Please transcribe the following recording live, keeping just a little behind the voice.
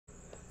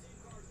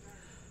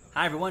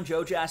Hi everyone,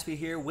 Joe Jaspy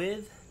here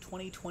with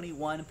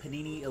 2021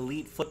 Panini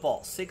Elite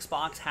Football.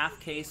 6-box, half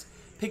case,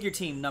 pick your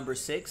team number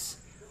 6.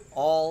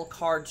 All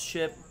cards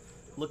ship,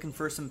 looking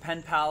for some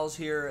pen pals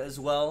here as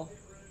well.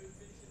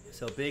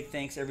 So big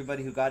thanks to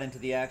everybody who got into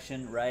the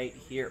action right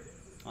here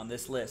on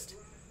this list.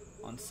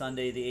 On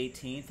Sunday the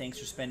 18th, thanks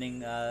for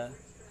spending a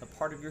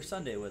part of your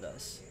Sunday with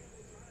us.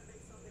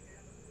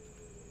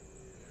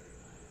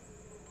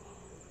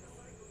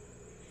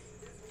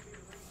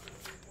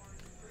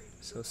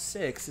 So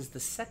 6 is the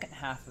second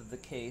half of the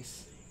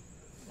case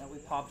that we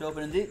popped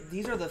open. And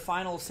these are the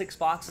final 6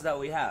 boxes that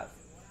we have.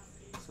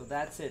 So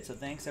that's it. So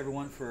thanks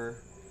everyone for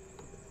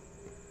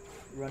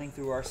running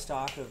through our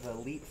stock of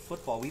Elite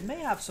Football. We may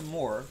have some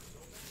more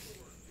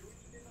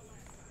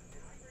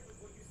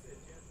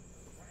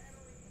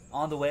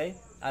on the way.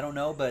 I don't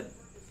know, but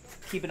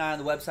keep an eye on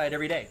the website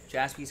every day.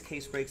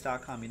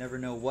 JaspysCaseBreaks.com. You never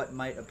know what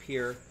might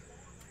appear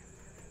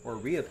or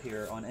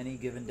reappear on any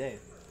given day.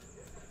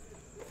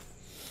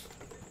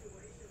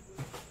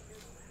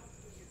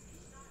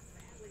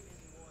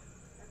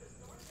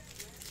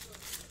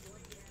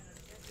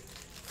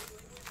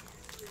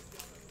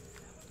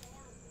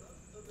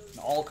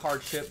 All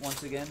card ship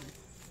once again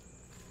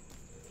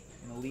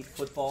in Elite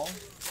Football.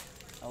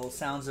 A little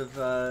sounds of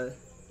the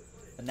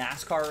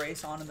NASCAR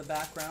race on in the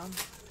background.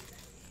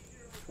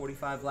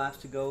 45 laps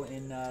to go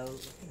in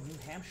New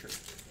Hampshire,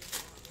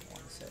 I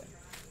want to say.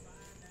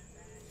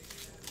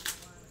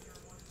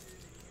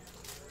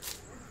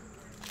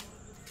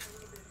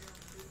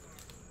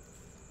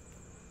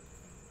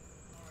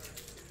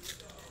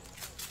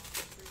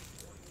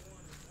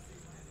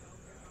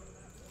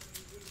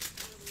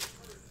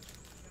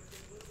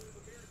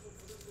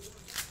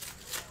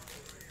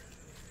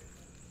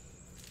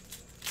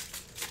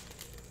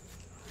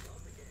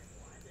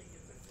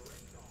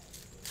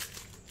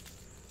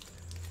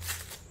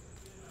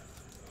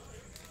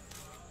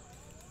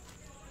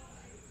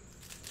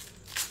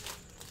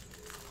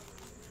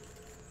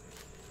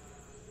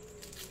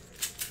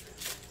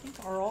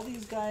 Are all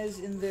these guys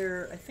in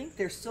their, I think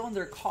they're still in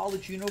their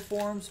college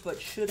uniforms,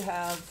 but should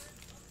have,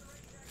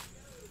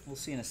 we'll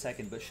see in a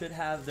second, but should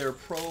have their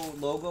pro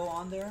logo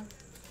on there.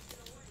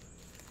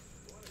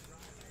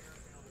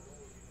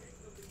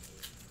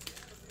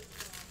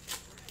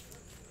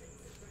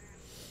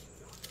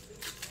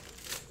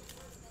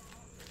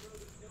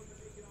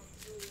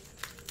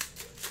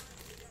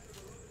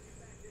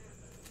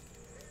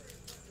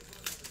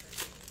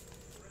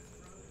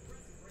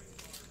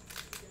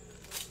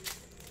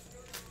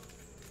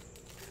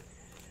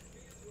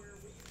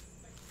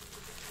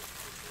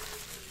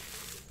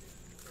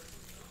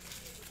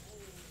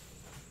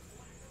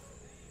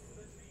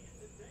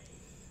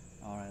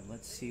 Alright,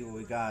 let's see what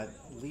we got.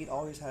 Elite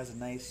always has a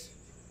nice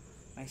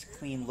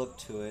clean look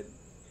to it.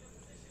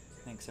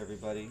 Thanks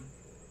everybody.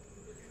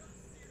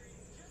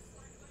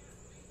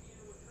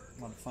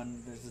 A lot of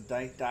fun. There's a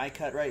die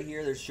cut right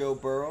here. There's Joe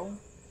Burrow.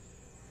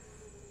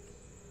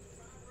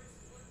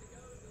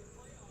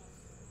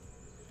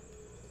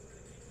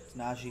 It's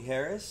Najee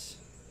Harris.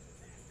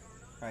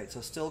 Alright,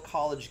 so still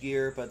college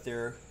gear, but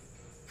their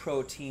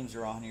pro teams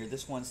are on here.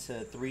 This one's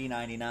to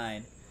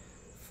 $3.99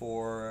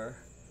 for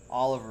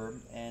Oliver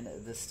and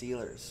the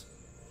Steelers.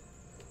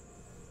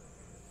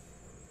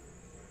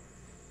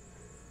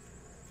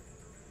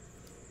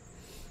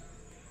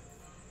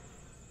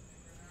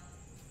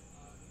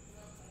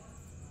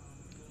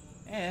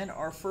 And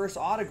our first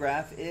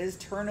autograph is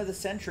Turn of the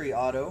Century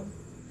auto,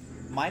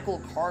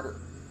 Michael Carter.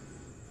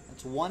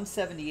 That's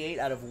 178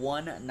 out of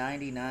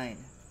 199.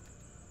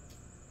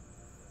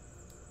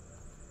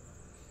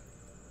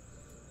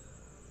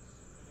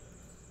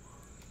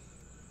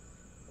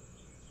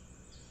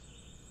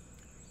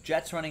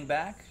 Jets running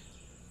back,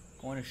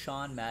 going to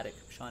Sean Maddock.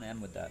 Sean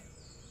M with that.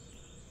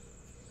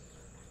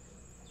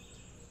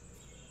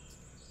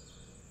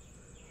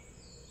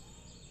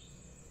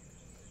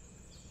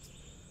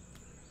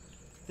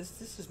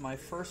 This is my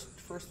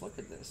first look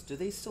at this. Do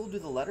they still do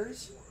the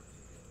letters?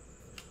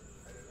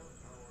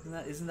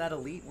 Isn't that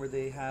Elite where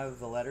they have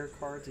the letter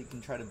cards? You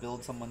can try to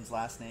build someone's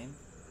last name.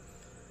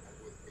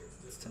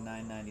 It's to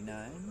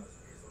 $9.99.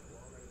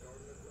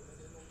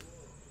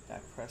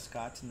 Dak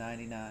Prescott to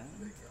 $99.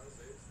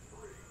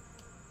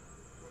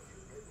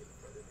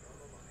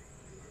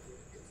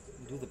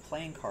 Do the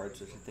playing cards,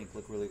 which I think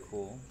look really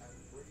cool.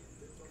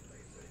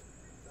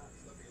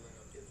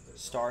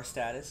 Star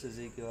status,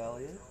 Ezekiel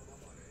Elliott.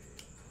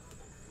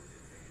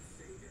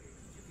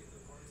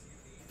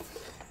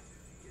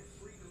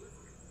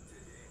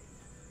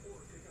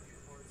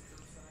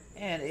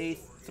 And a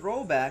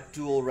throwback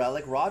dual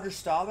relic, Roger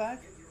Staubach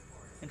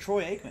and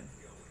Troy Aikman.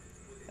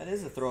 That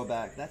is a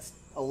throwback. That's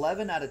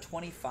 11 out of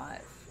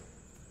 25.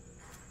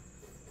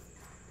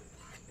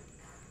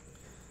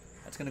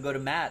 That's going to go to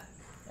Matt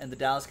and the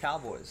Dallas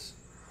Cowboys.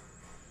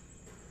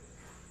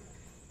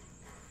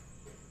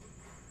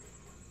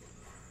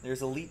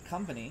 There's Elite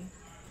Company.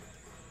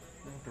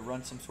 We have to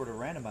run some sort of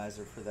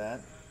randomizer for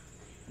that.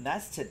 And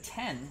that's to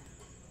 10.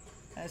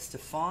 That's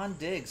Stephon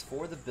Diggs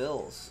for the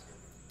Bills.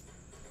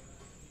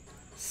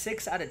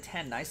 6 out of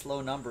 10. Nice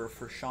low number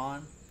for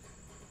Sean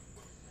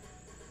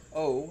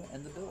O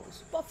and the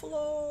Bills.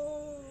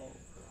 Buffalo.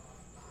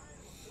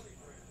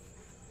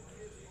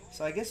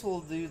 So I guess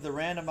we'll do the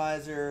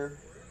randomizer.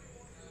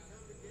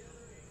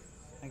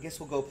 I guess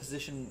we'll go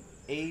position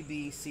A,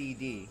 B, C,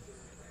 D.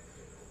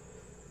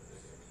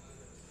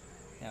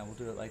 Yeah, we'll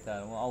do it like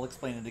that. Well, I'll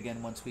explain it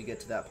again once we get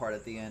to that part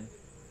at the end.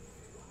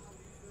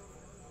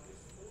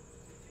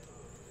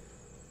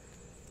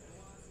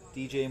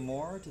 DJ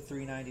Moore to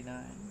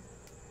 $3.99.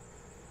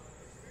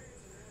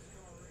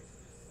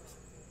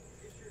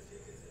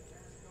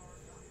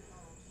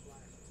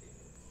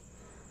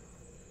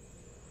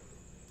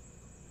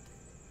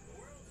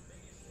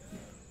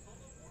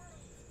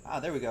 Ah,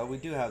 there we go. We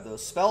do have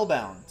those.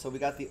 Spellbound. So we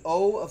got the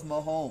O of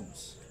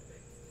Mahomes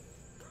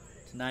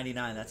to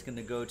 99. That's going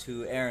to go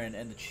to Aaron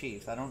and the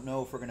Chiefs. I don't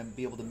know if we're going to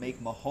be able to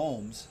make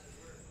Mahomes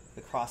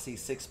across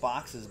these 6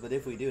 boxes, but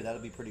if we do,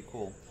 that'll be pretty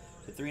cool.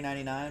 To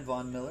 $3.99,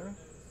 Von Miller.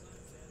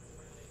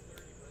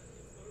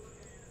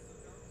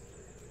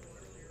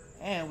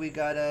 And we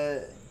got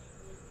a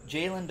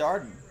Jalen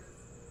Darden.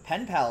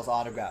 Pen Pals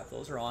autograph.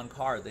 Those are on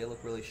card. They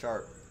look really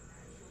sharp.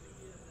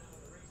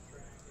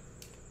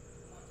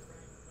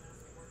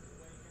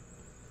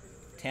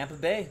 Tampa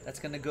Bay. That's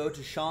going to go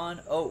to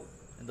Sean O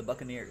and the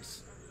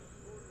Buccaneers.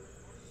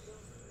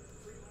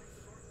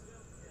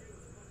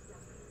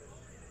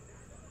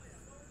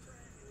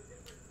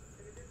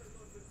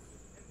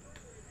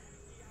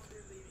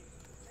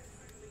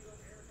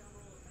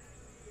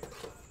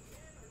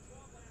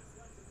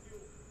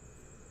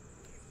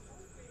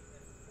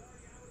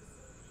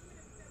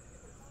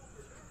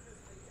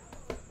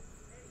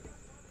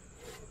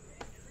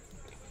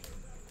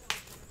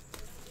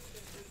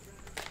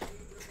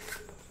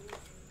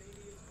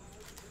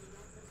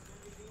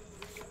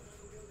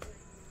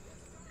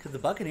 Could the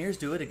Buccaneers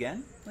do it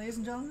again, ladies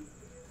and gentlemen?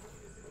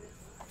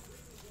 I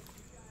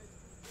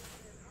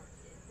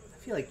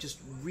feel like just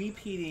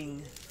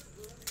repeating,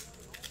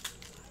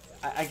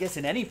 I guess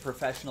in any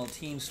professional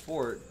team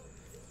sport,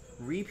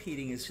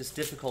 repeating is just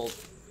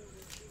difficult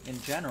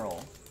in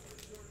general.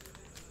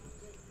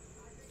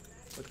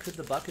 But could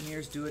the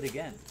Buccaneers do it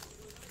again?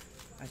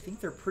 I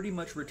think they're pretty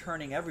much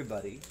returning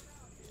everybody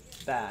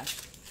back.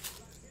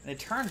 And it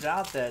turns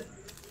out that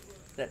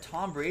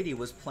Tom Brady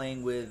was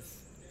playing with,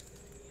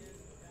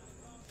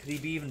 could he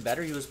be even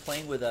better? He was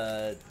playing with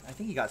I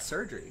think he got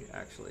surgery,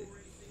 actually.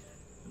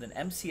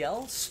 An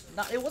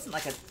MCL? It wasn't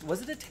like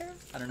was it a tear?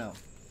 I don't know.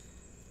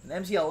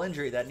 An MCL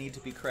injury that needed to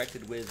be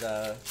corrected with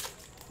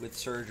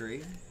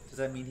surgery. Does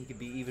that mean he could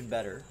be even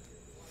better?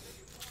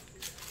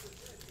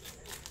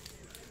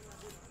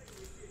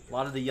 A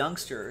lot of the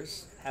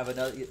youngsters have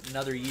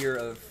another year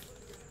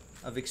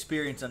of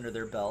experience under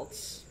their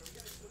belts.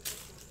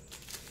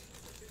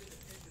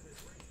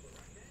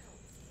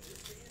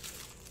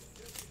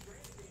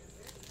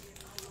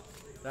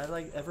 Did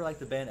I ever like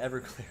the band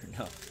Everclear?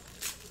 No.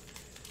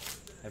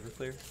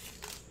 Everclear?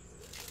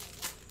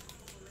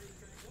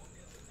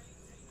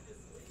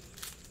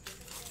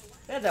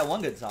 They had that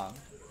one good song.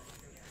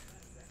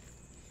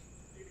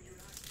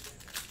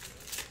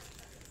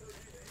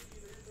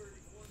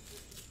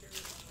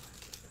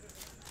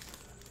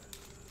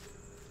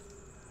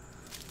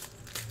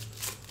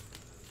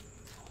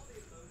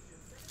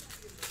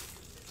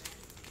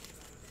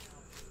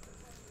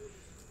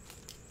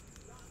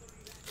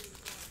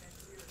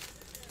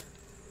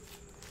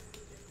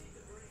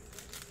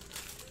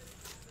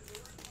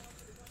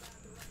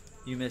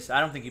 You missed. I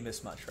don't think you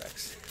missed much,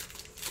 Rex.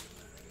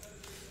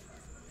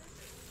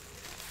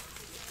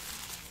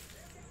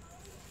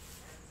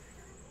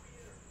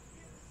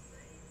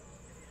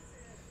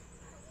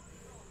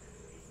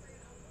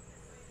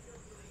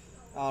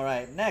 All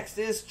right, next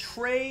is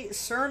Trey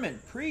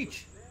Sermon.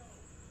 Preach.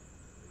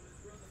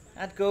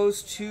 That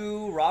goes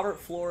to Robert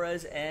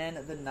Flores and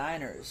the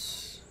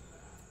Niners.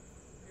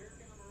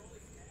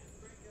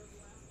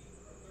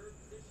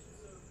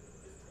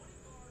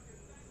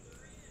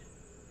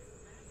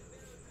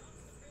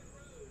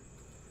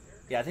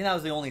 Yeah, I think that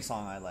was the only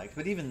song I liked.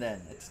 But even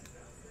then, it's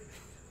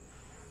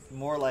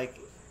more like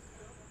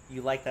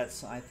you like that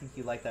song. I think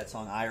you like that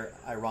song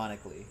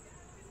ironically.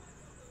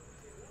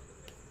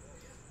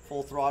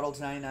 Full Throttle to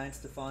 99,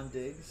 Stephon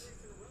Diggs.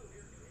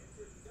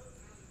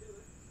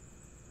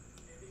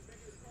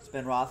 It's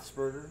Ben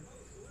Roethlisberger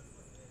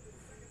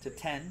to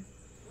 10.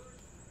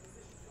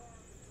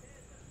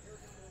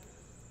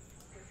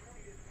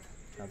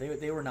 No,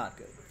 they were not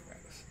good,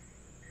 Rex.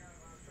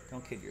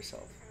 Don't kid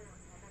yourself.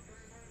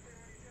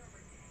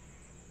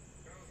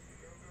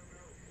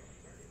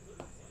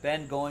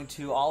 Ben going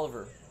to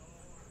Oliver.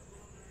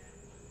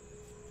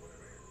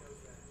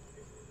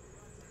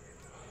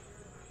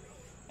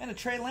 And a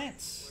Trey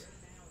Lance.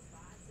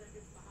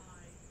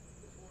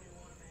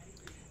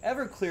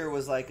 Everclear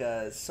was like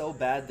a so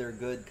bad they're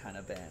good kind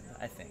of band,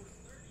 I think.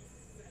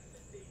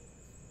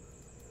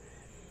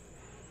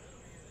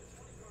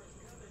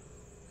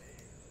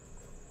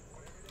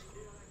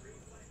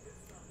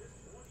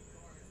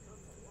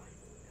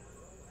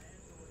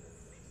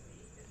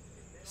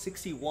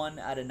 $61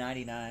 out of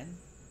 99.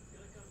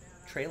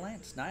 Trey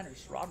Lance,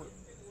 Niners, Robert.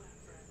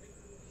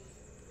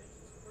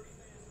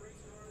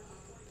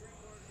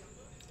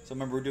 So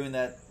remember, we're doing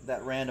that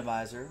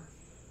randomizer.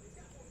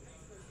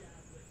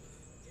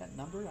 Is that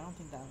numbered? I don't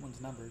think that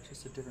one's numbered. It's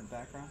just a different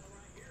background.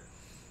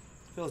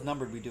 If it was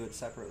numbered, we do it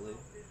separately.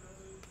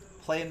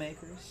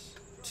 Playmakers,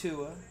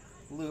 Tua,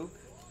 Luke.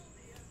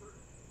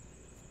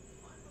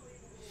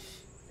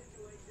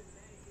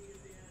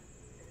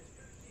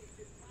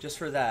 Just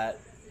for that,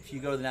 if you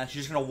go to the Nationals,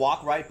 you're just going to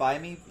walk right by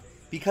me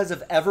because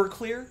of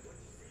Everclear?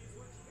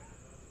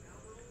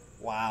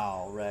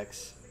 Wow,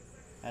 Rex.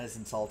 That is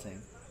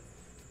insulting.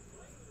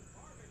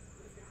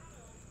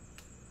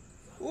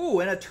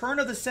 Ooh, and a turn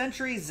of the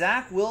century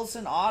Zach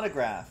Wilson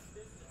autograph.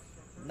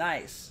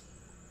 Nice.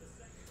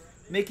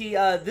 Mickey,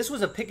 this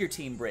was a pick your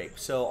team break,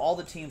 so all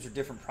the teams are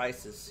different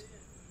prices.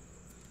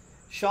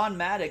 Sean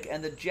Maddock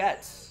and the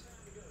Jets.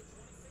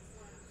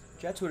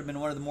 Jets would have been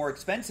one of the more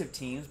expensive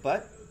teams,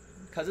 but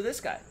because of this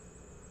guy.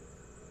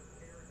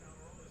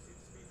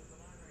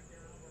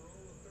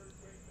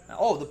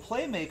 Oh, the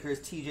Playmakers,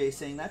 TJ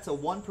saying that's a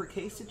 1 per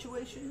case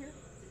situation here?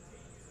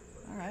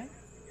 All right.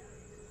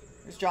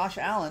 There's Josh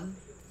Allen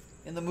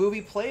in the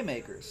movie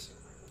Playmakers,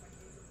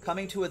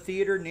 coming to a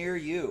theater near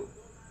you.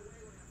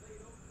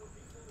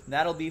 And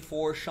that'll be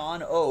for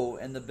Sean O.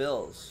 and the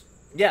Bills.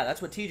 Yeah,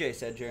 that's what TJ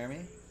said,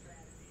 Jeremy.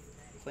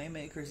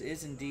 Playmakers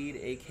is indeed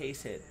a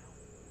case hit.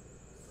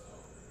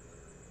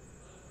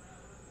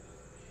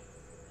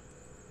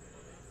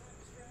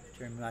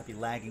 Jeremy might be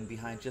lagging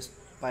behind just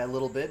by a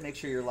little bit. Make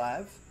sure you're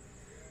live.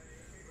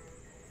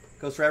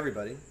 Goes for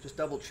everybody. Just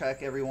double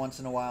check every once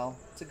in a while.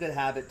 It's a good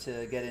habit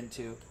to get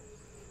into.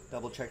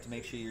 Double check to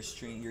make sure your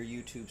stream, your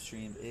YouTube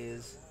stream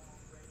is,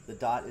 the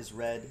dot is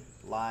red,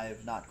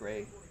 live, not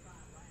gray.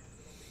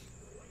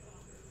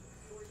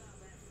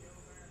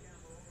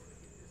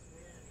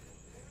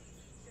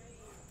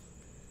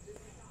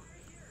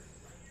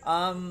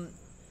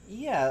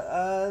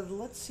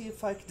 Let's see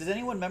if I... Does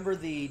anyone remember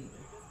the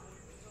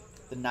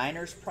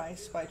Niners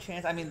price by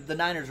chance? I mean, the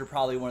Niners are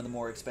probably one of the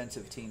more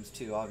expensive teams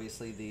too.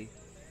 Obviously, the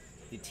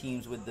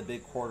teams with the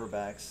big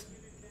quarterbacks,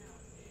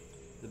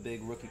 the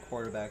big rookie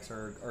quarterbacks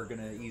are going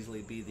to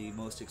easily be the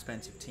most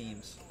expensive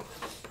teams.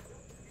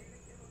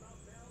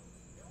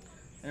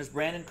 There's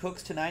Brandon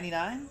Cooks to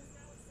 99.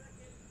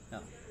 No,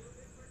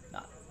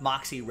 not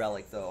Moxie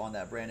relic though on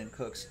that Brandon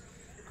Cooks,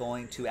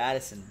 going to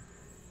Addison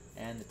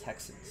and the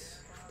Texans.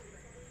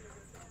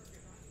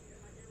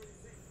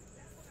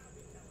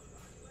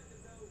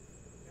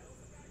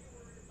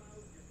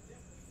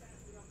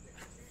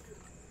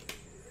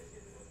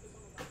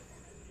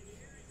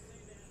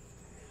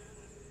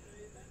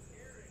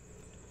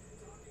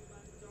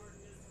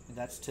 And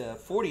that's to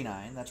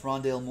 49. That's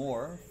Rondale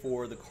Moore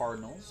for the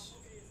Cardinals.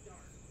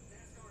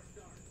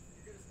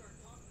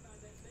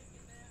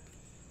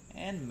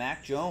 And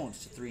Mac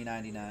Jones to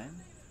 399.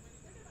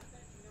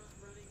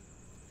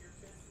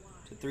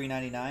 To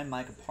 399,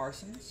 Micah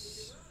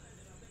Parsons.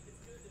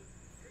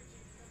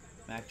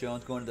 Mac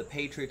Jones going to the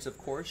Patriots, of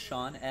course.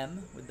 Sean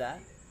M. with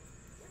that.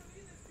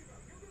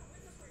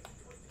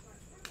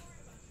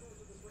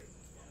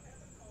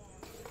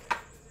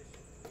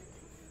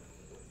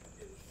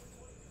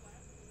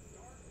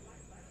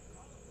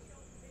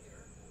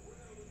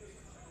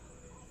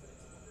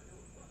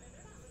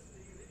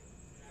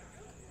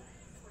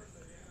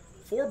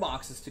 Four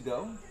boxes to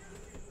go.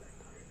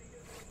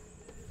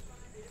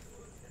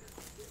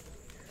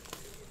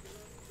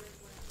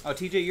 Oh,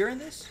 TJ, you're in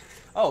this?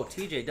 Oh,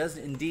 TJ does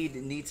indeed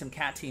need some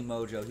cat team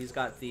mojo. He's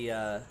got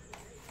the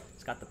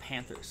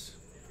Panthers.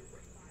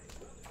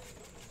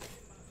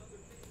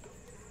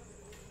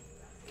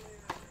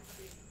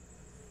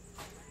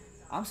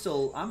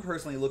 I'm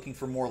personally looking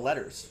for more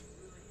letters.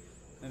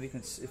 Maybe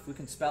if we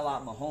can spell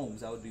out Mahomes,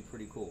 that would be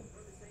pretty cool.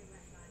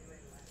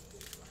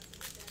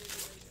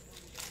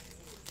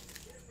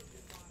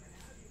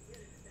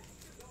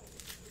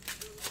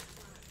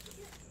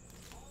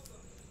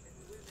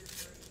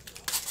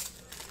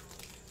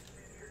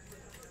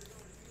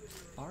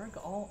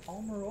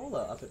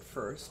 Almirola up at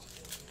first.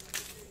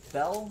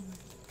 Bell,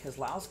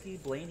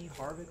 Keselowski, Blaney,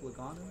 Harvick,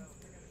 Logano.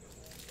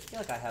 I feel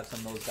like I have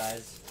some of those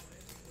guys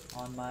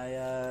on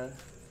my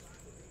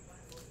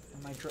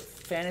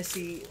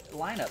fantasy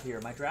lineup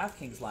here, my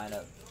DraftKings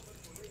lineup.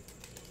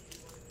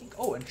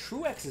 Oh, and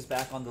Truex is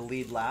back on the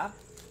lead lap.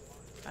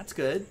 That's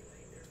good.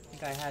 I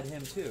think I had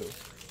him too.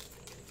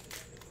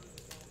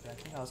 But I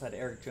think I also had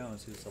Eric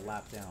Jones, who's a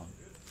lap down.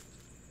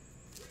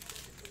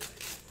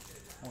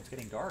 Oh, it's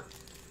getting dark.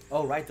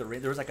 Oh, right, there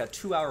was like a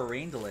 2-hour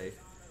rain delay.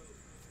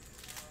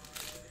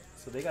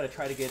 So they got to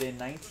try to get in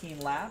 19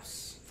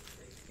 laps.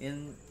 I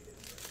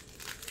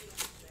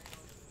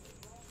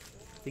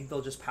think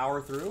they'll just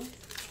power through.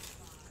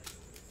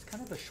 It's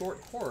kind of a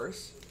short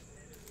course.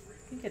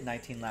 You can get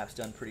 19 laps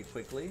done pretty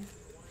quickly.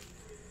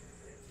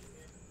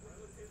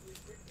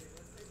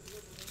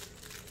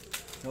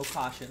 No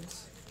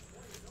cautions.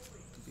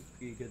 Would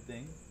be a good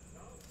thing.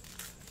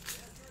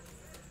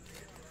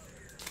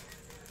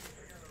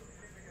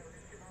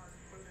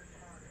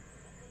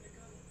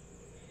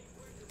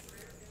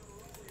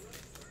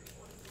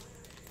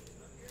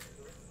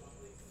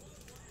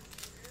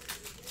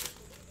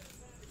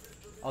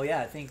 Oh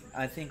yeah,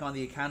 I think on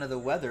the account of the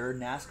weather,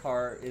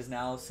 NASCAR is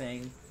now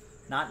saying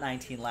not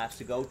 19 laps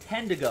to go,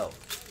 10 to go,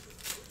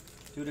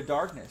 due to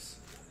darkness.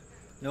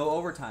 No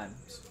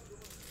overtimes.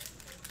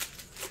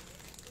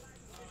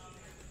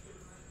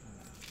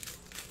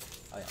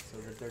 Oh yeah, so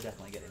they're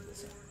definitely getting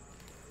this in.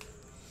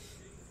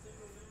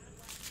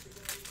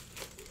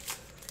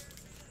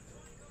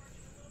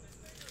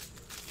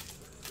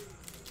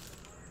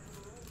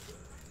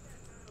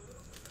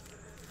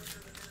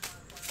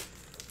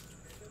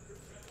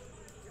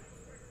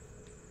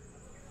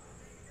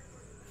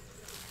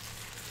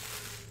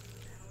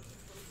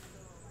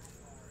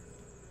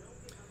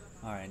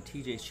 All right, and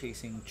TJ's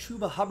chasing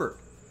Chuba Hubbard,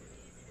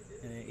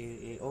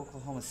 a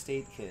Oklahoma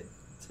State kid.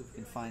 Let's see if we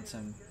can find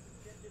some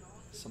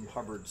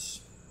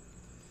Hubbards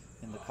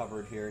in the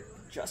cupboard here.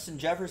 Justin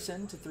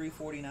Jefferson to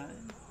 349.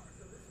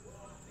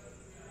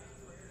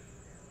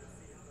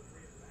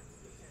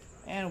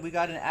 And we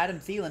got an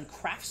Adam Thielen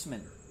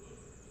Craftsman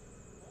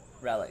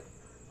relic.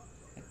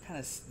 And kind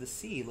of the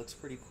C looks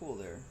pretty cool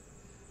there.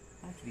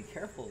 I have to be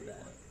careful of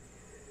that.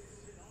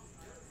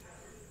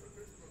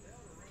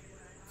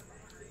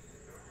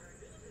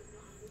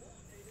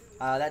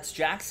 That's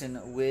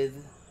Jackson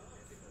with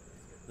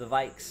the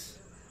Vikes.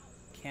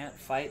 Can't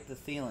fight the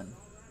Thielen.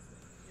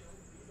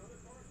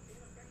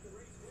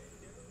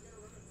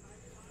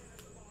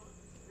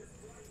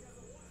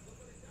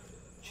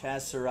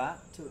 Chaz Surratt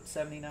to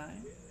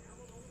 79.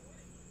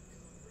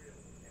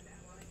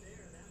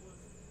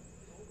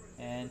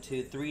 And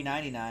to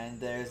 399,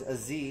 there's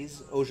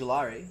Aziz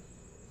Ojulari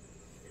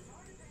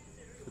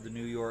for the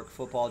New York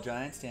Football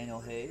Giants,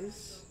 Daniel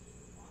Hayes.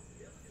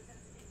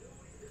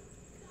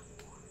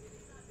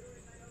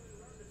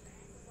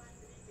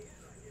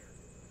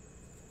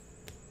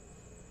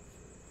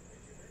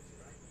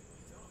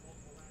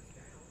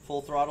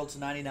 Full throttle to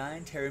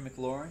 99, Terry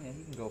McLaurin. Yeah,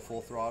 he can go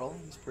full throttle.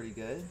 He's pretty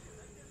good.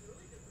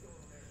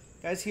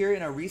 Guys, here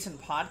in a recent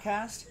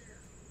podcast,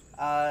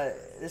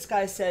 this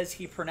guy says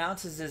he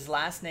pronounces his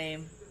last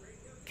name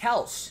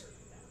Kels.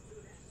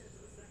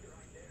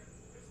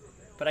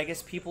 But I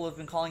guess people have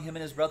been calling him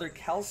and his brother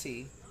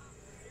Kelsey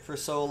for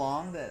so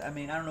long that, I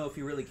mean, I don't know if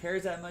he really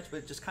cares that much, but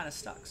it just kind of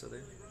stuck. So,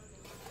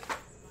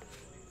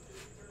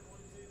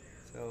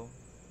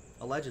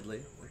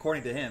 allegedly,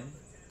 according to him,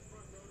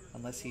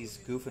 unless he's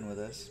goofing with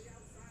us.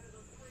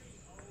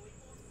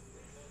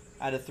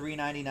 Out of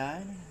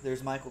 399,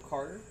 there's Michael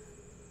Carter.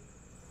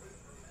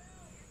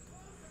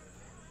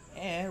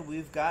 And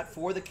we've got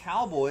for the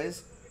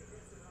Cowboys,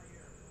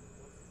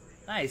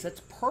 nice, that's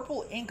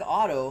purple ink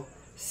auto,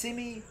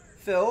 Simi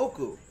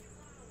Feoku.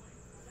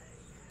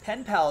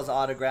 Pen Pals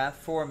autograph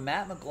for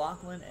Matt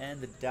McLaughlin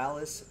and the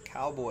Dallas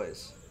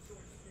Cowboys.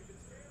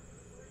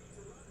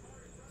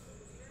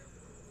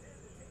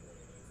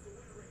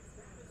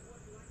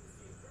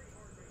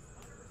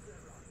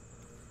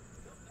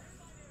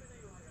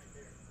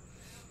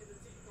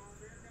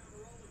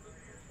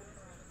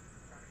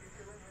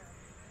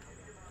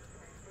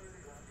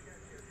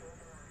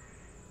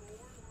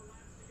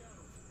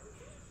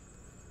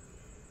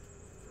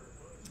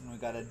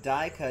 We got a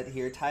die cut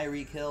here,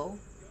 Tyreek Hill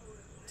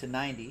to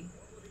 90.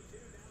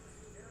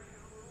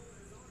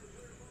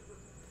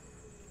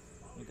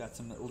 We got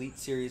some Elite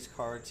Series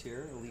cards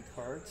here, Elite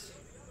cards.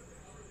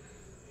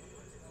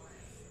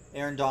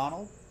 Aaron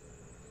Donald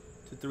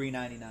to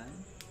 399.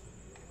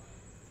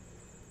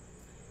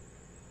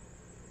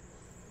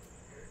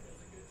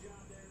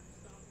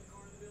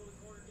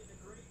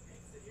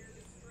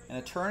 And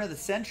a turn of the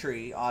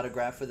century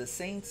autograph for the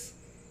Saints,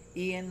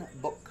 Ian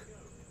Book.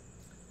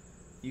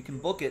 You can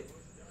book it,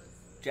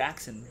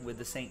 Jackson with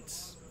the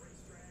Saints.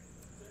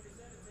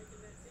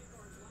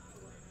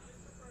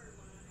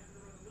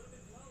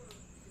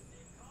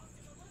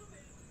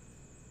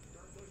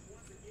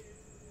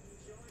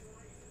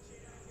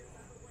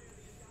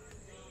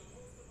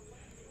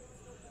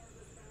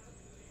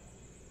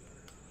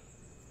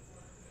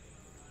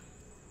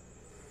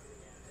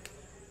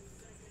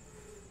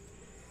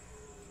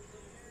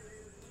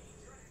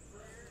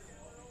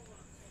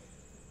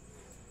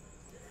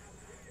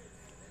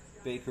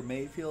 Baker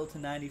Mayfield to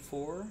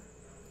 94.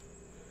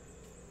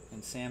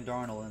 And Sam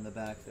Darnold in the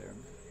back there.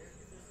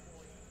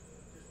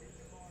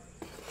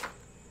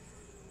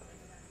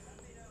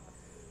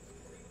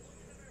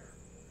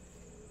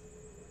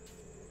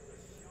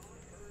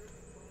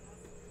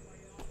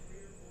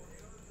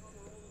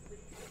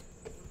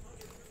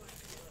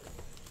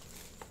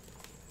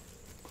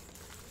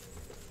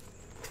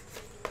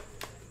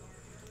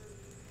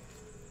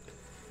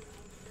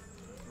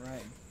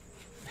 Right.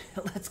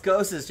 Let's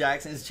go, says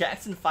Jackson. Is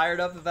Jackson fired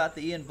up about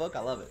the Ian Book?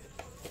 I love it.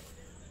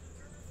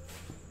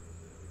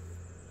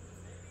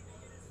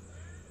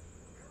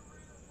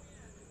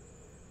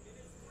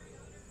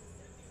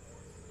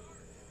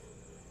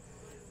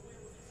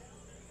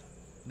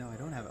 No, I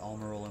don't have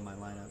Almirola in my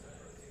lineup.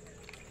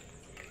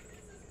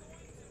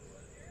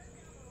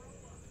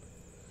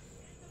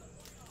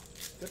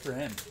 Good for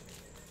him.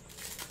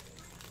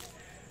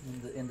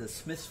 In the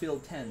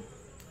Smithfield 10.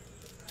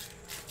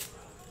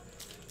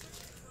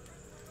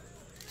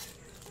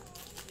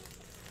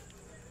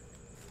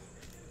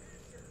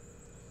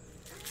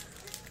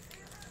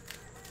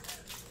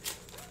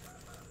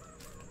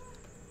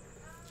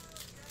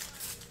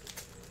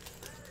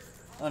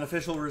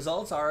 Unofficial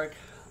results: Arik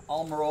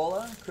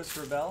Almirola,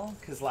 Christopher Bell,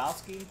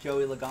 Kozlowski,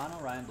 Joey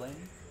Logano, Ryan Blaney.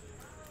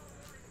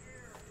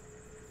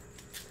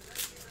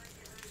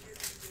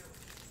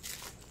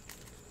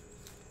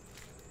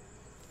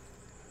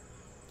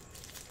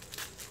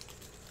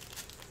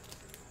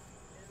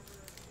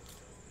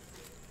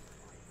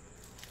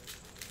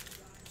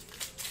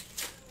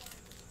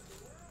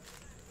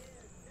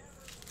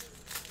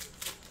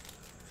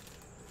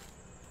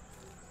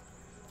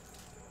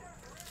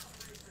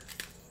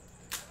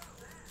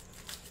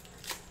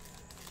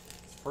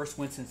 First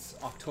win since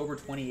October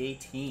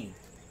 2018.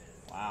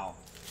 Wow.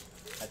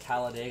 At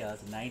Talladega,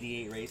 that's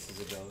 98 races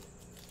ago.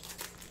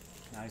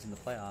 Now he's in the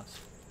playoffs.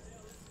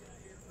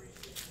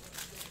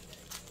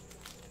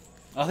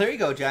 Oh, there you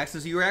go,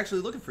 Jackson. So you were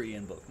actually looking for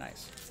Ian Book.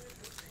 Nice.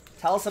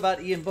 Tell us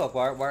about Ian Book.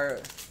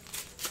 Why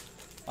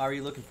are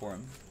you looking for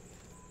him?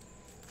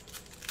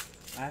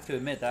 I have to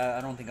admit that I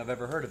don't think I've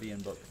ever heard of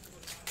Ian Book.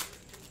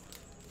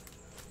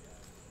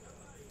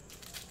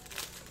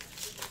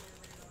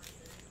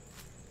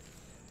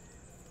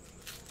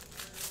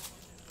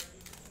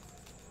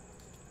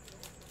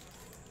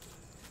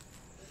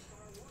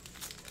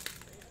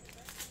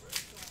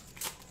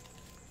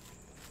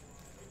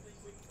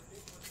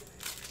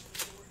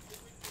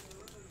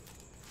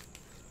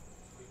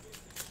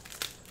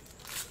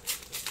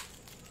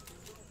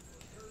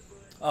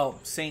 Oh,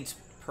 Saints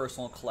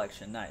personal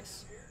collection.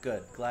 Nice.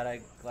 Good. Glad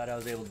I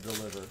was able to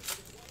deliver.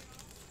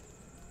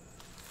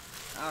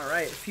 All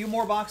right, a few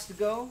more boxes to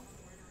go.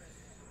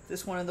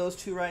 This one and those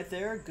two right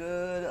there.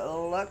 Good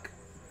luck.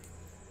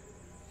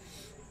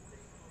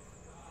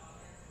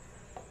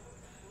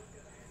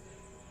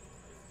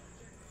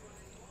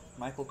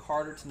 Michael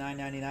Carter to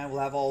 $9.99. We'll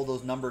have all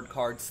those numbered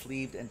cards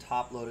sleeved and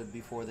top loaded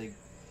before they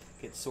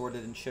get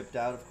sorted and shipped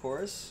out, of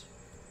course.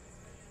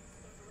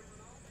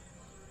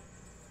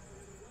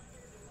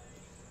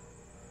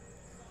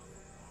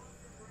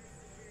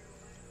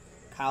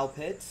 Kyle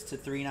Pitts to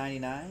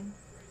 $3.99.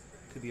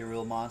 Could be a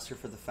real monster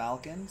for the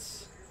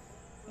Falcons.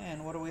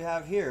 And what do we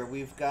have here?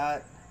 We've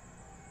got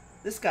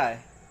this guy.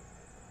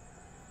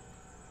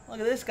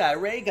 Look at this guy,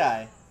 Ray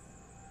Guy.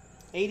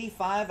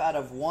 85 out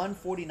of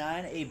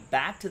 149. A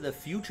Back to the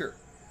Future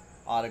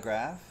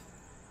autograph.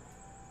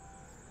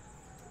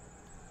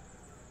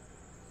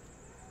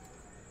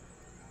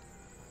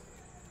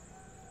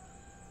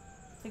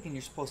 Thinking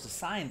you're supposed to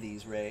sign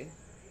these, Ray.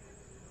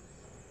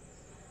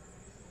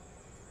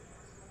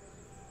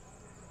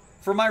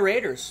 For my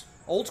Raiders,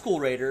 old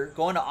school Raider,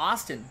 going to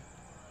Austin.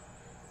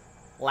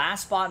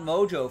 Last spot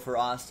mojo for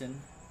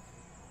Austin.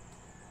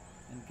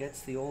 And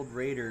gets the old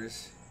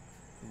Raiders,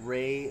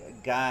 Ray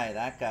Guy,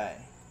 that guy.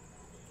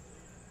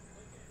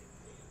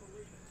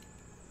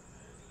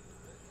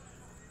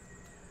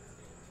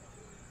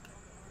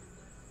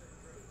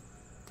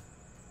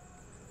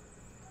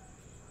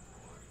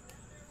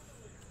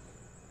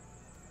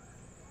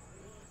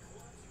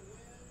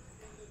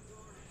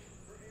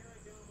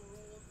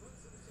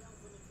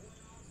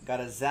 Got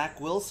a Zach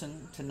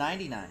Wilson to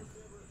 $99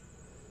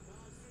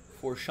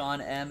 for Sean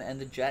M. and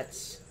the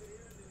Jets.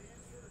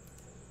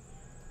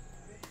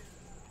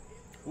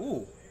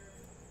 Ooh.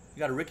 You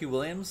got a Ricky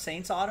Williams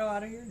Saints auto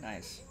out of here?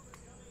 Nice.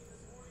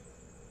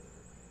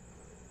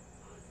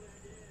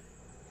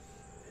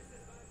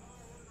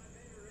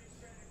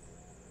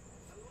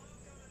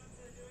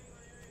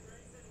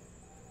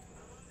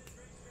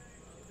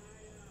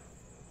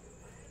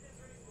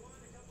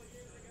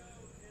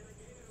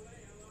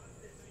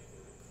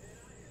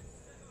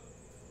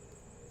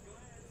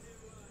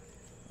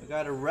 We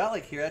got a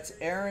relic here. That's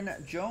Aaron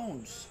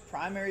Jones.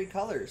 Primary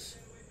colors.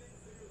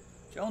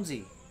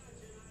 Jonesy.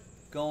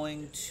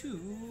 Going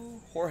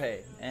to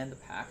Jorge and the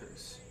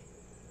Packers.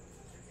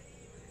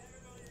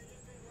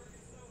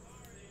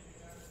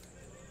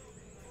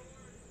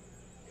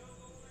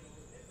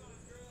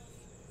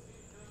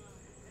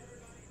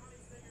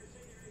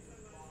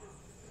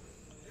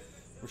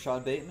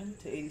 Rashad Bateman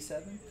to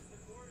 87.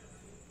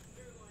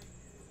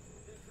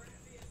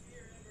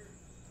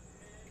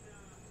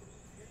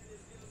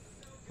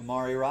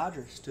 Amari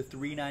Rodgers to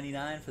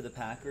 $3.99 for the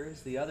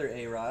Packers. The other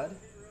A-Rod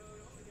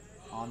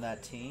on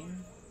that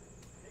team.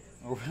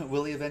 Or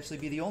will he eventually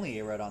be the only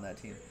A-Rod on that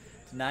team?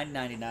 It's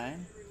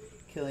 $9.99.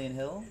 Killian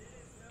Hill.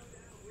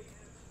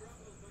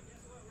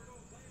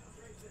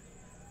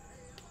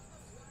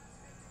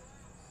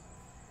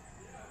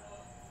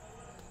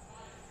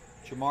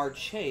 Jamar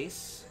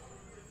Chase.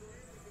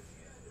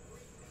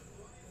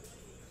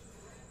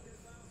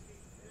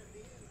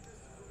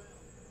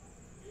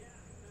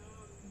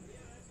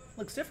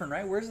 Looks different,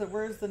 right? Where's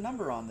the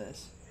number on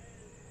this?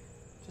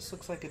 Just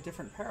looks like a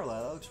different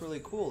parallel. That looks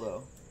really cool,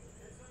 though.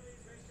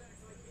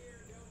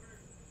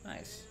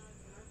 Nice.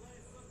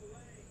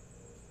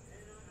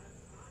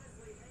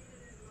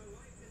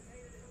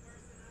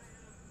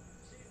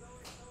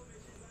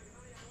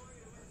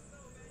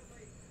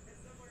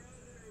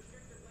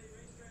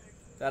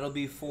 That'll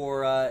be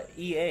for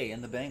EA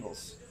and the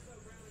Bengals.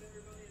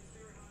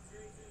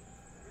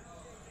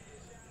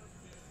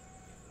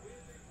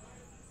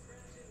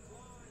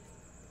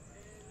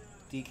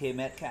 DK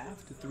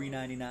Metcalf to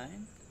 $3.99.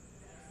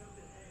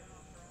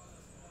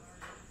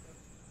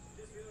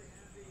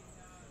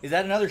 Is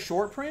that another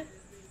short print?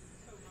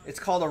 It's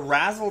called a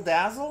Razzle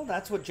Dazzle?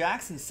 That's what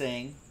Jackson's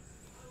saying.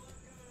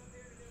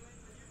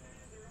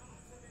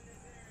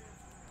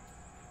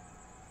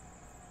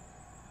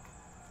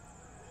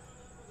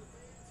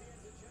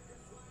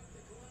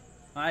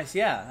 Nice,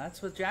 yeah,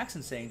 that's what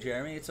Jackson's saying,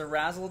 Jeremy. It's a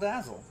Razzle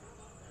Dazzle.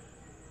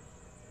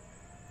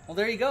 Well,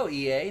 there you go,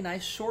 EA.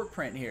 Nice short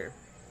print here.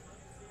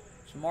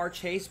 Jamar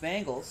Chase,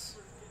 Bengals.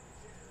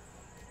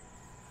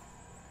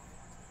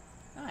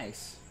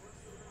 Nice.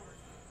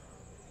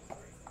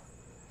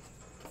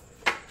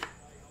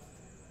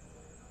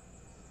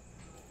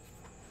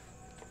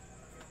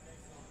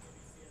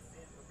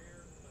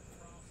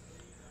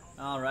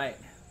 All right.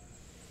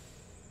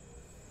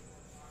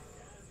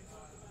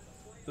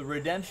 The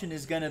redemption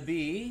is going to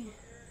be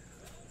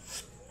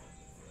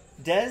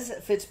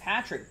Dez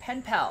Fitzpatrick,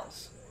 Pen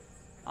Pals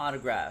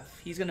autograph.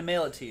 He's going to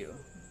mail it to you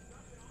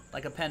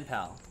like a pen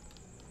pal.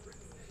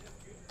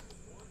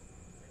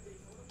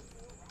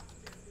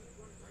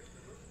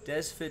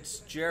 Des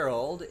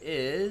Fitzgerald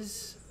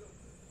is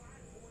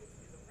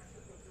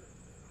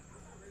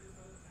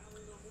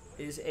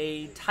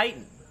a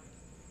Titan.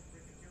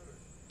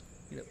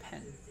 Need a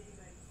pen.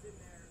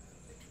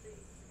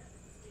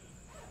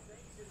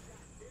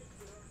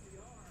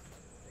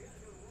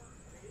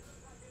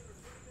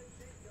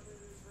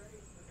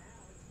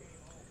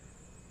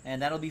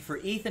 And that'll be for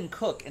Ethan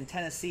Cook in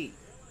Tennessee.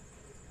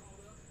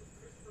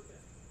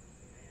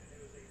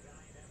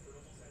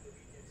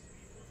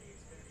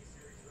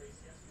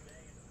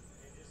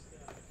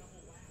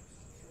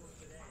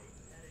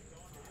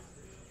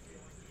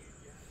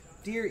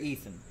 Dear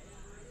Ethan,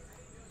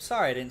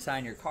 sorry I didn't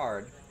sign your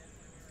card.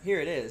 Here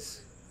it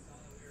is.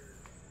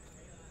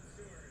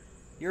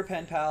 Your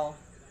pen pal,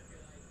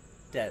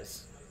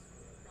 Dez.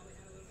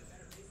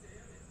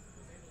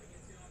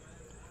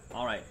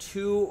 All right,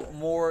 2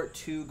 more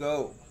to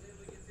go.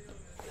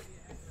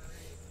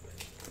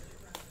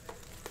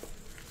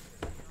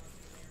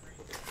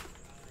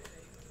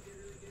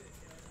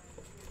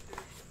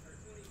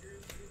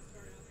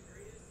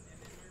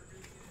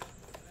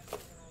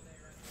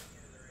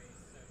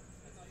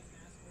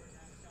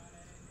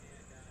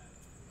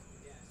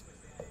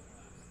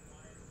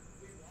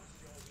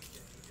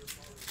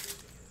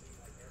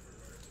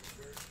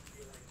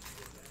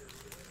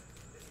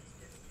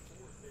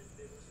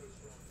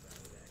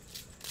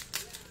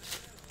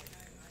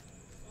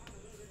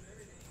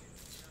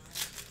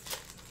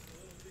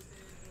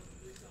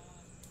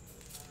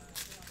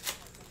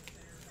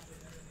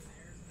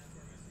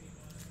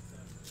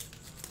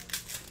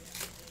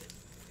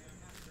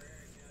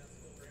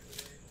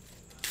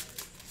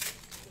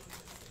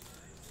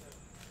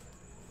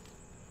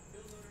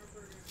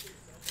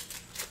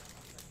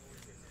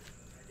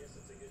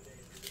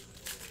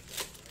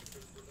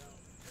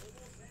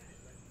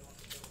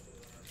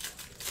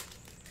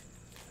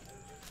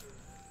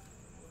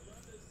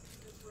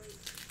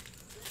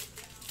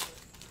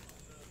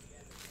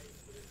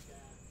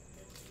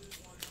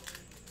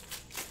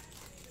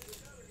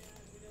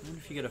 I wonder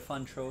if you get a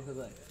fun trophy.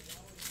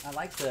 I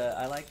like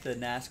the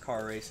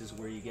NASCAR races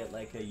where you get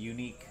like a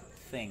unique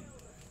thing.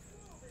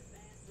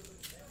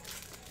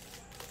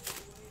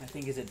 I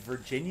think is it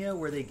Virginia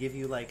where they give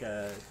you like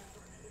a,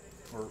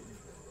 or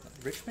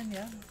Richmond,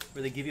 yeah,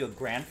 where they give you a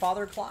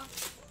grandfather clock.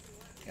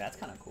 Yeah, that's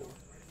kind of cool.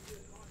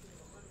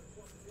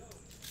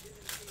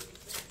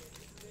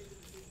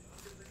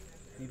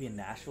 Maybe in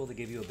Nashville they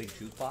give you a big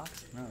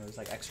jukebox. No, there's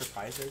like extra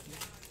prizes.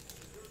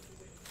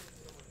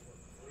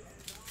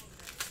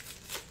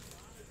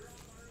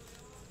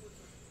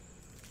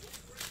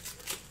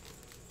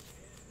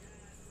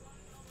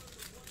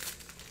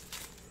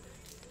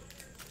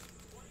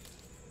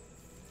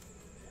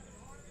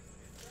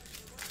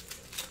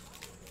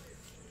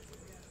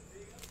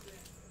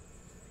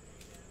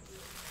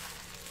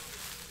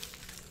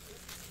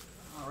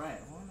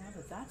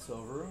 That's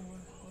over.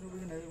 What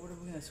are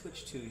we gonna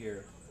switch to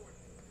here?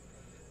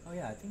 Oh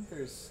yeah, I think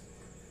there's.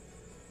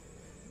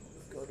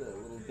 Let's go to a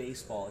little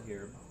baseball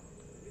here.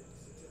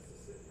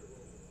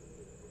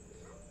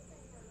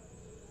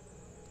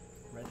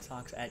 Red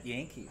Sox at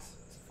Yankees.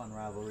 It's a fun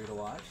rivalry to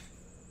watch.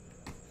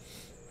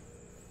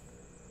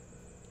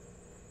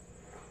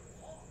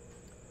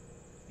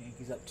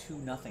 Yankees up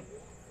 2-0.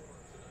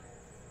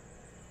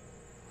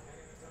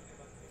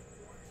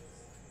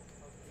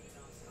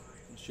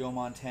 Joe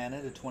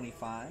Montana to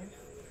 25. I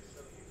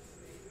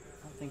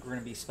don't think we're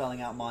going to be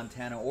spelling out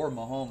Montana or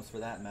Mahomes for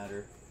that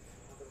matter.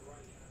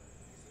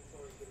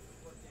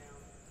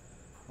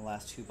 The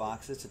last 2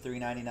 boxes to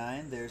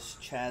 $3.99. There's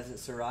Chaz at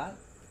Surratt.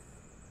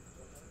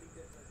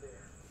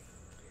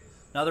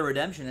 Another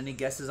redemption. Any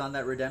guesses on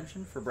that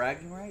redemption for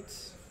bragging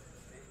rights?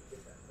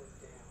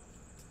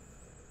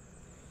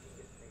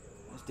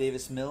 There's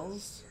Davis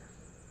Mills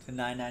to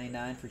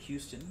 $9.99 for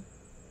Houston.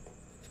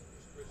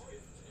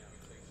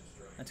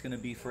 That's going to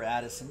be for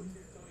Addison.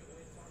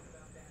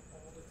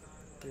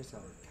 There's a,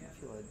 I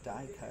feel a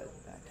die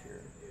cut back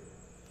here.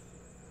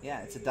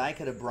 Yeah, it's a die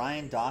cut of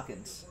Brian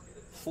Dawkins.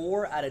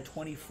 4 out of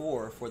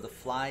 24 for the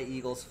Fly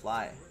Eagles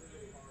Fly.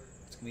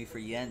 It's going to be for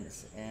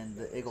Jens and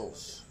the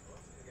Eagles.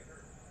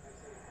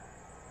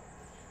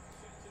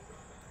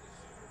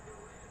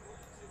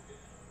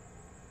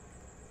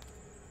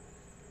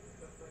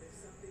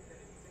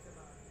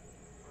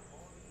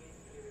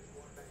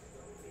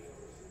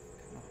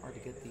 Kind of hard to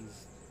get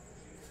these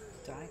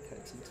die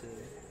cuts into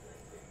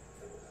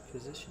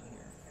position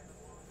here.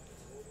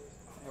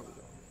 There we go.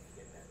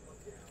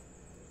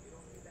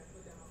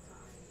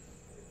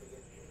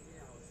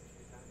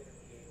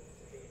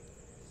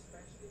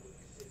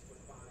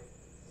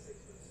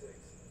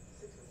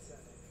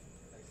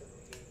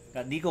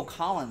 Got Nico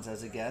Collins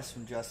as a guest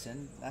from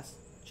Justin. That's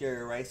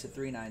Jerry Rice at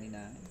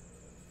 $3.99.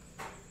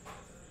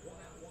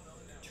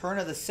 Turn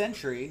of the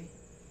Century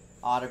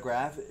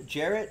autograph,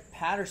 Jarrett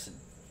Patterson.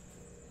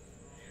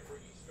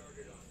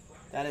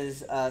 That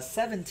is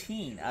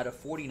 17 out of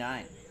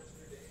 49.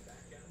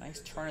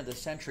 Nice turn of the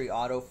century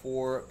auto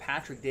for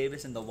Patrick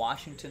Davis and the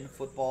Washington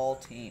football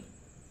team.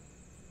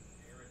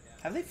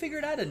 Have they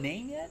figured out a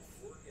name yet?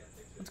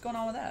 What's going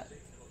on with that?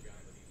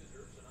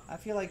 I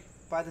feel like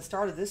by the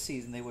start of this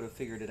season they would have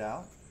figured it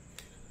out.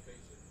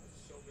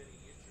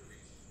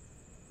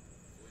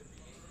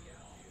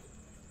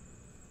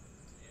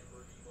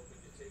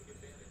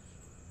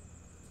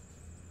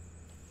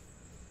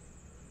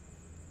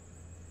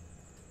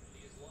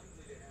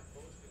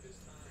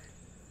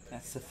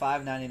 That's the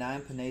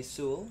 $5.99 Panay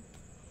Sewell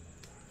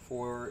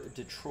for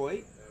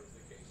Detroit.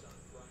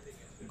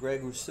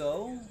 Greg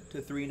Rousseau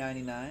to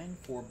 $3.99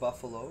 for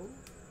Buffalo.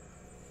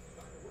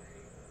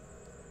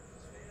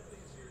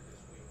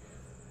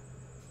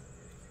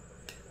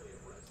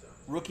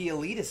 Rookie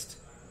Elitist,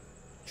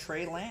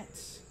 Trey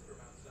Lance.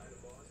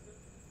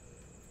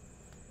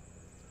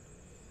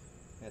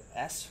 We got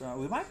S from,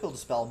 we might be able to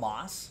spell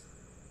Moss.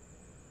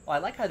 Oh, I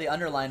like how they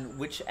underline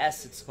which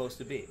S it's supposed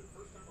to be.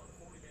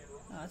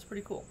 Oh, that's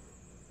pretty cool.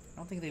 I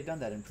don't think they've done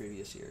that in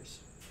previous years.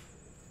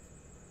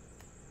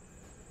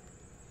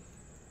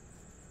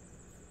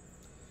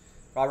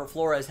 Robert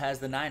Flores has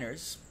the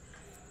Niners.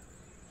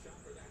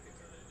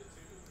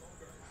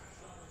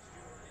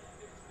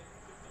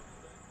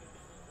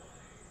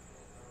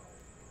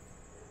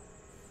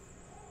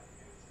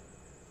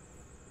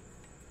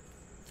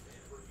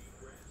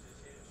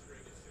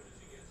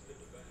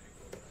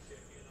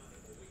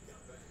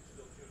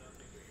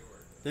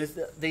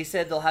 They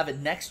said they'll have it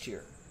next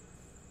year.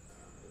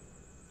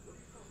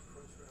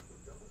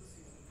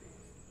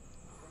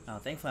 Oh,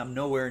 thankfully, I'm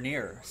nowhere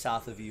near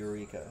south of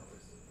Eureka,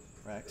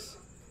 Rex.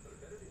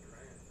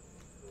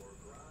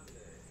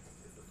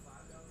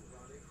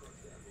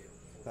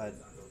 But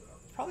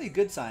probably a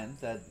good sign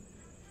that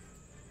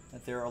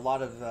there are a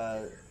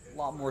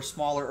lot more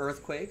smaller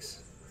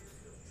earthquakes.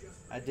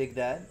 I dig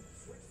that.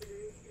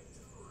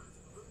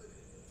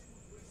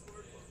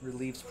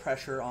 Relieves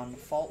pressure on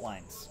fault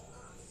lines.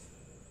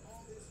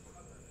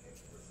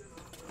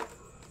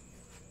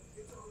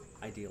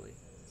 Ideally.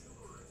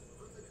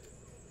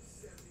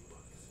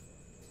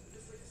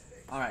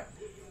 All right.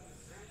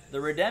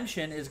 The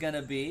redemption is going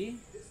to be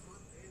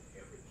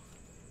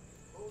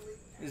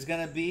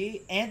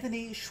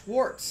Anthony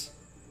Schwartz.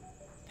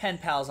 Pen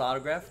Pals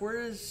autograph.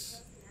 Where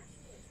is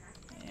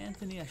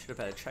Anthony? I should have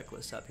had a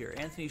checklist up here.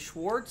 Anthony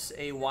Schwartz,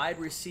 a wide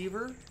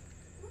receiver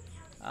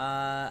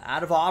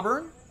out of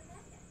Auburn.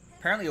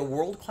 Apparently a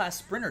world-class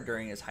sprinter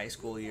during his high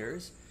school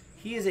years.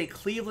 He is a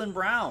Cleveland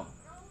Brown.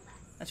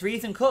 That's for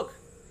Ethan Cook.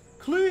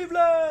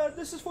 Cleveland,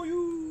 this is for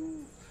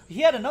you. He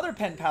had another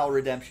Pen Pal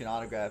redemption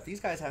autograph. These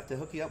guys have to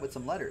hook you up with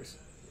some letters.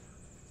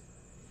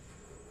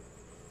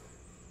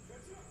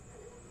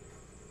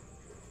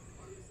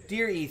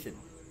 Dear Ethan,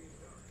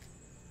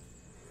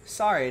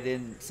 sorry I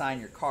didn't sign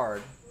your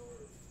card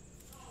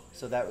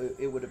so that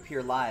it would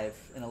appear live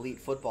in Elite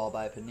Football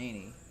by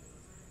Panini.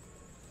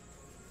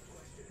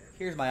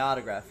 Here's my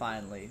autograph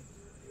finally.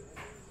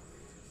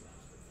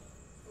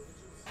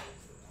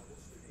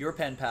 Your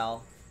Pen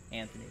Pal,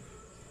 Anthony.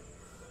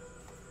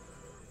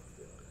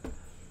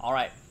 All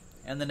right,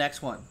 and the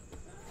next one.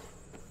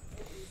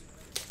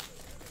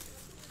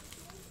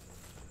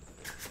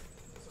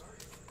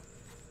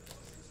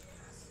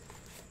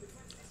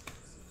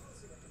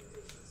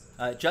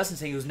 Justin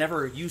saying he was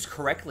never used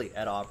correctly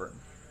at Auburn.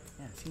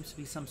 Yeah, it seems to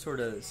be some sort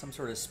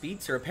of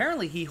speedster.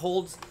 Apparently, he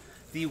holds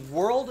the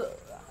world.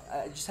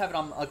 I just have it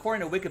on.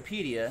 According to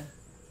Wikipedia.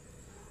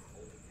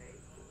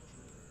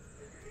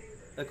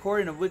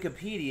 According to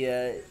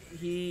Wikipedia,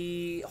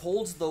 he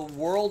holds the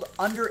world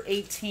under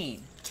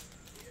 18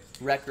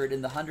 record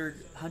in the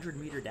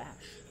 100-meter dash.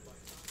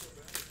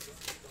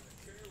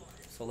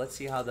 So let's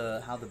see how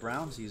the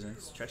Browns use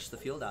it. Stretch the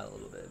field out a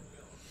little bit.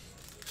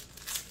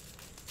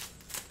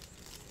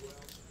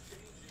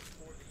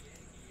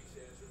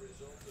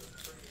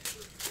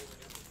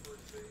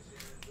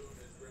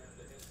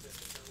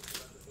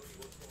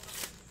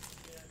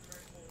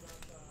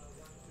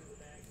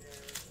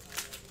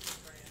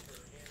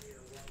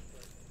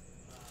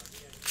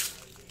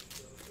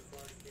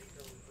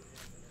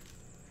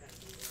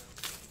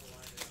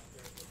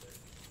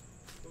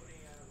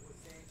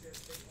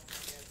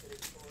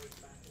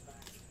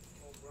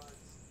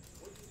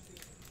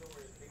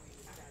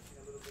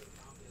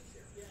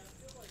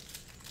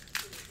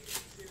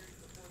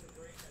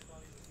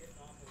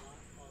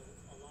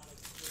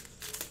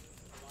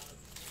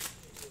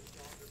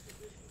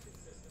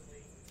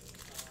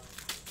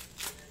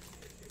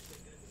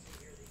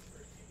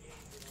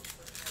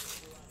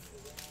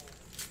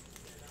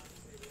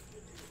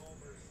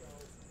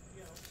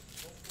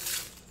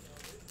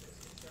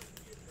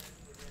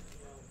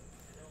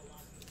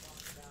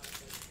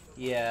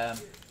 Yeah,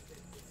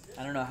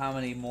 I don't know how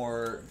many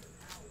more,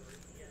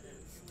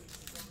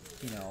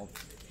 you know,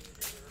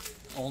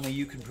 only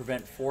you can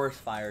prevent forest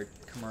fire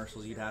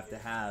commercials you'd have to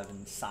have,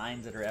 and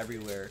signs that are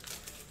everywhere.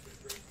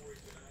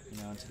 You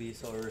know, and to be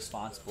so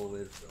irresponsible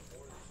with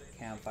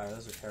campfire,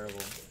 those are terrible.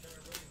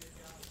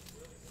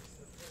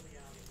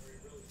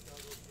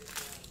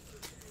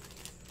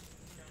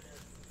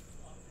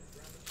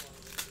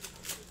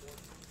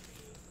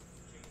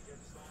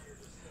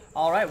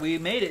 All right, we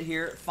made it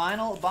here.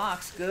 Final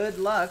box. Good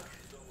luck.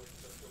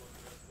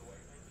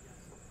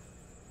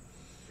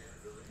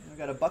 We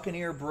got a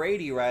Buccaneer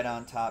Brady right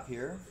on top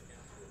here.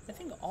 I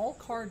think do all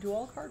card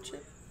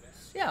ship?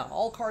 Yeah,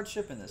 all card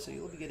ship in this. So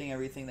you'll be getting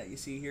everything that you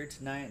see here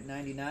to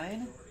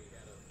 $9.99.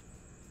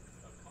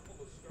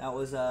 That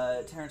was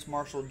Terrence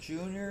Marshall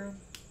Jr.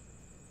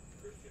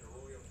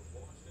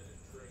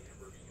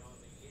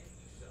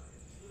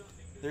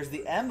 There's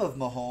the M of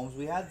Mahomes.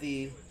 We had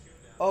the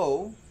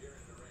O.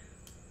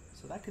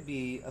 So that could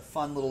be a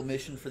fun little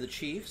mission for the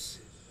Chiefs.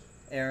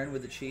 Aaron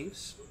with the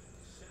Chiefs.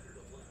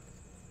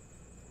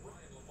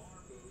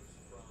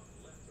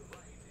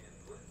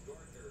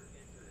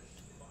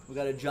 We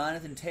got a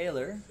Jonathan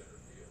Taylor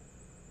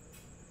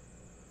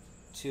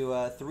to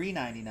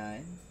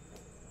 $3.99.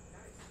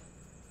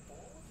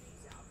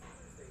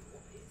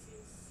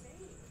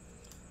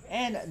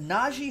 And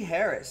Najee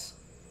Harris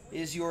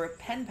is your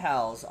Pen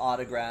Pals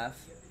autograph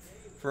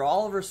for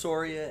Oliver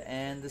Soria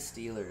and the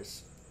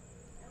Steelers.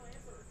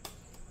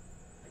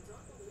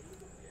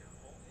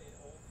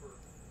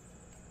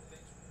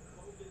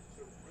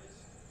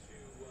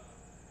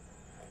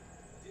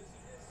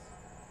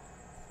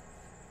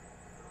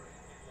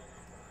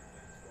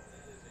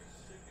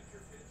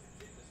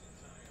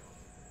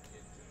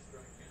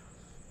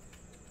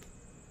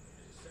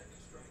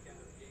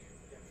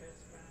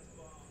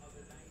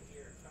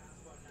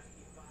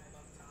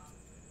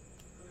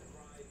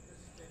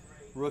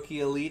 Rookie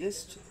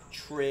Elitist,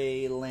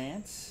 Trey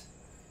Lance.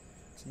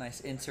 It's a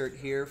nice insert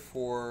here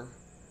for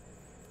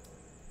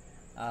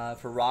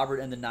Robert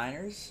and the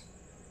Niners.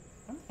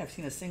 I don't think I've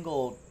seen a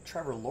single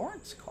Trevor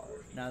Lawrence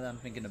card, now that I'm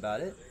thinking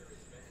about it.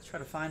 Let's try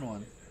to find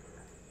one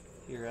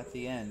here at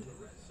the end.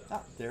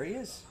 Oh, there he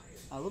is.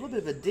 A little bit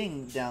of a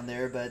ding down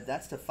there, but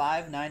that's to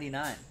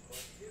 $5.99.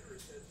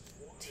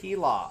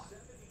 T-Law.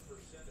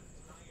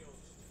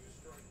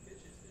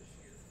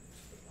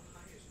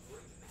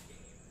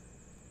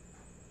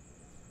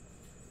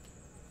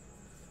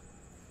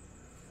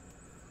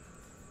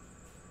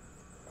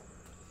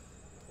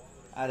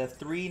 Out of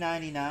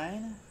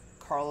 $3.99,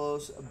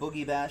 Carlos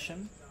Boogie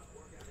Basham.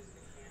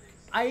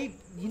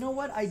 You know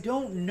what? I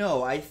don't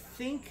know. I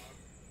think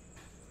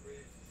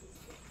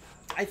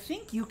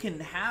you can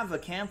have a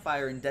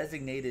campfire in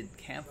designated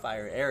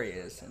campfire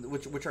areas,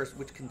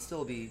 which can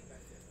still be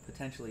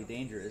potentially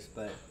dangerous.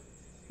 But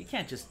you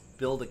can't just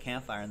build a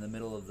campfire in the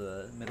middle of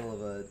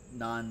a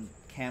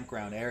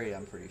non-campground area.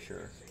 I'm pretty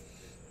sure.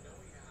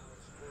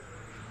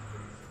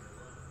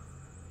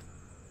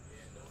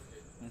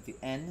 At the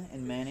N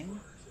in Manning.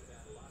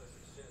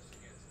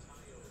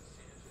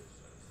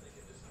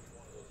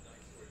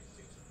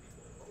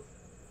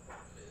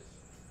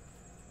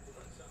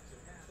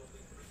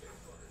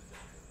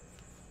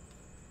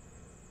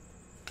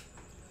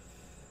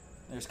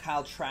 There's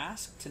Kyle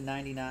Trask to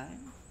 $99.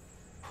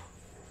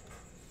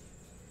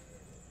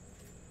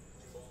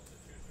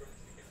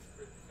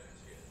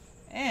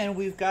 And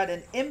we've got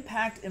an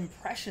Impact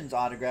Impressions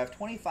autograph,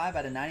 25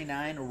 out of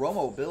 99,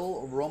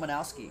 Bill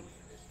Romanowski.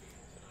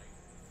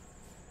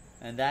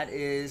 And that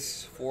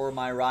is for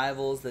my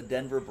rivals, the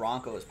Denver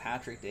Broncos,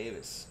 Patrick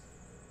Davis.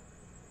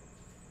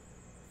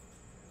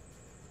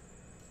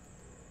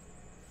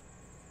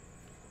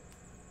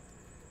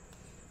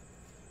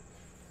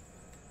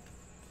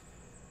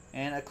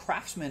 And a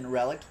Craftsman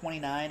relic,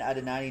 29 out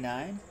of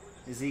 99,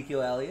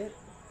 Ezekiel Elliott.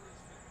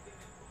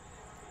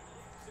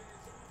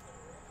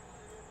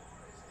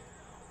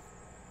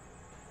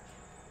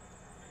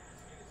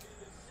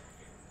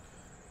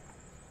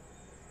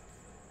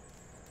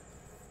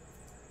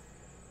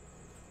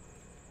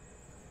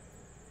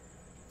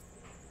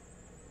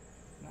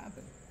 What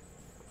happened?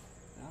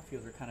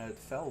 Outfielder kind of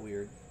fell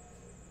weird.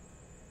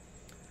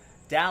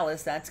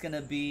 Dallas, that's going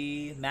to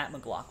be Matt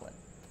McLaughlin.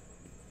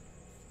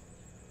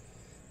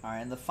 All right,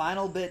 and the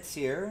final bits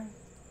here.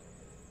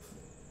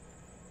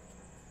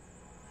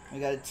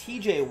 We got a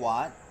TJ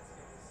Watt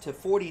to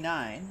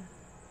 49.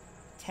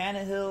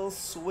 Tannehill,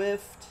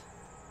 Swift.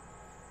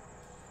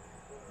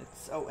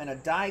 And a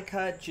die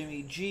cut,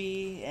 Jimmy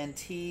G and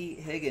T.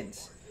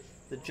 Higgins.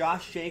 The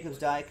Josh Jacobs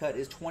die cut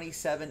is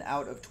 27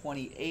 out of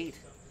 28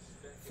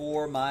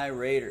 for my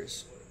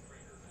Raiders.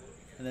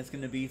 And that's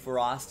going to be for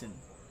Austin.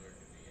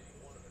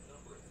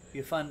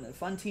 Be a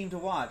fun team to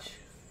watch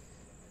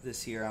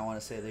this year. I want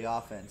to say the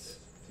offense.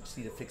 We just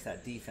need to fix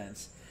that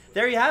defense.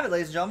 There you have it,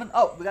 ladies and gentlemen.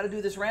 Oh, we got to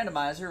do this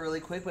randomizer really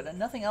quick, but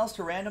nothing else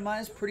to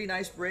randomize. Pretty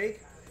nice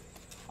break.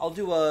 I'll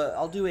do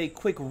a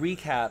quick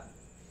recap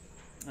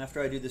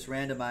after I do this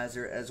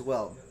randomizer as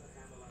well.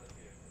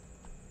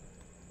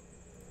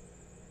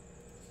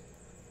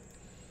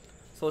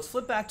 So let's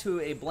flip back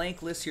to a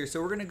blank list here. So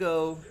we're going to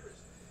go,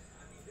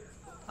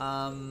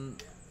 I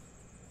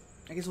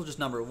guess we'll just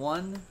number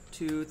 1,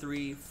 2,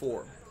 3,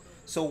 4.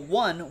 So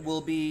 1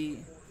 will be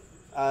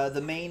the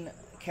main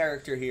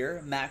character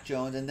here, Mac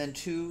Jones, and then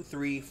 2,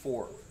 3,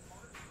 4.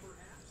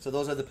 So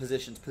those are the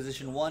positions.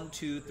 Position 1,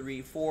 2,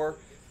 3, 4.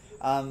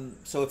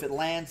 So if it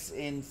lands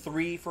in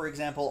 3, for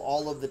example,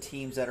 all of the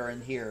teams that are in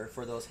here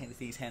for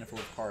these handful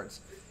of cards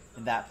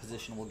in that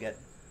position will get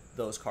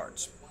those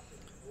cards.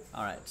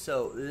 All right,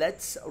 so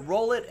let's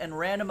roll it and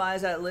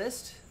randomize that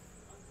list.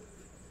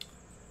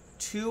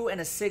 2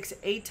 and a 6,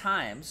 8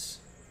 times.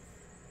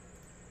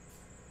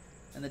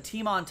 And the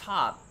team on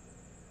top,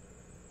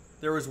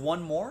 there was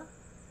one more?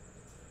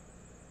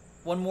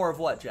 One more of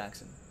what,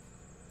 Jackson?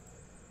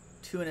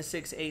 2 and a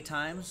 6, 8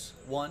 times.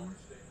 1,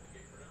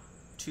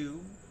 2,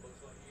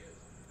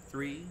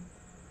 3,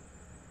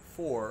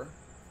 4,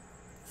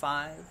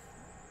 5,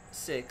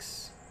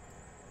 6,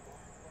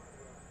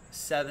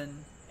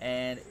 7,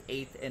 and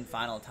 8th and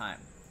final time.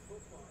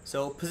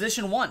 So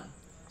position 1.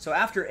 So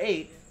after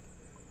 8,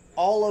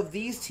 all of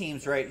these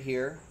teams right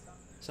here,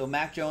 so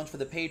Mac Jones for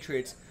the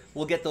Patriots,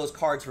 will get those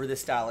cards for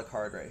this style of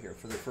card right here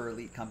for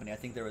Elite Company. I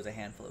think there was a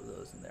handful of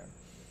those in there.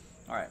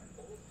 All right.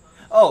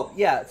 Oh,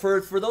 yeah,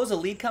 for those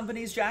Elite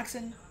Companies,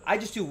 Jackson, I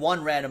just do one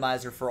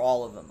randomizer for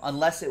all of them,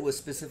 unless it was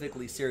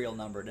specifically serial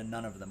numbered, and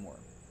none of them were.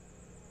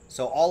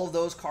 So all of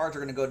those cards are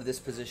going to go to this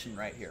position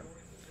right here.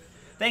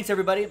 Thanks,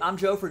 everybody. I'm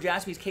Joe for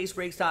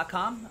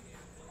JaspysCaseBreaks.com.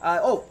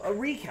 Oh, a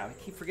recap. I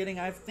keep forgetting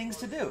I have things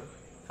to do.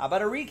 How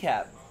about a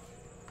recap?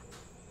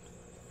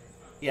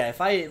 Yeah, if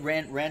I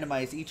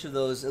randomized each of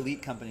those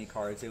Elite Company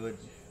cards, it would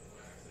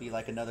be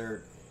like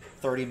another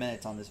 30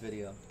 minutes on this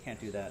video. Can't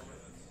do that.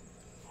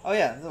 Oh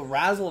yeah, the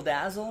Razzle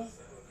Dazzle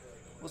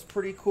was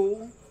pretty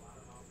cool.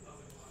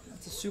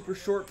 That's a super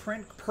short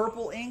print.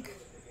 Purple ink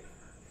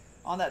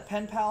on that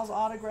Pen Pals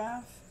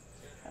autograph.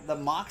 The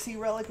Moxie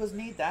relic was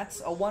neat.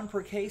 That's a 1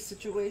 per case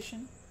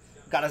situation.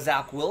 Got a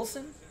Zach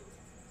Wilson.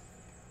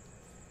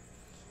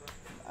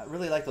 I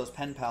really like those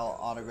Pen Pal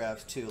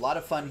autographs too. A lot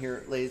of fun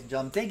here, ladies and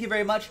gentlemen. Thank you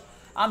very much.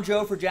 I'm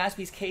Joe for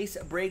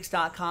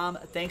JaspysCaseBreaks.com.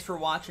 Thanks for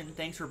watching.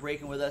 Thanks for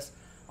breaking with us.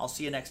 I'll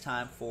see you next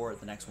time for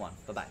the next one.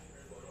 Bye-bye.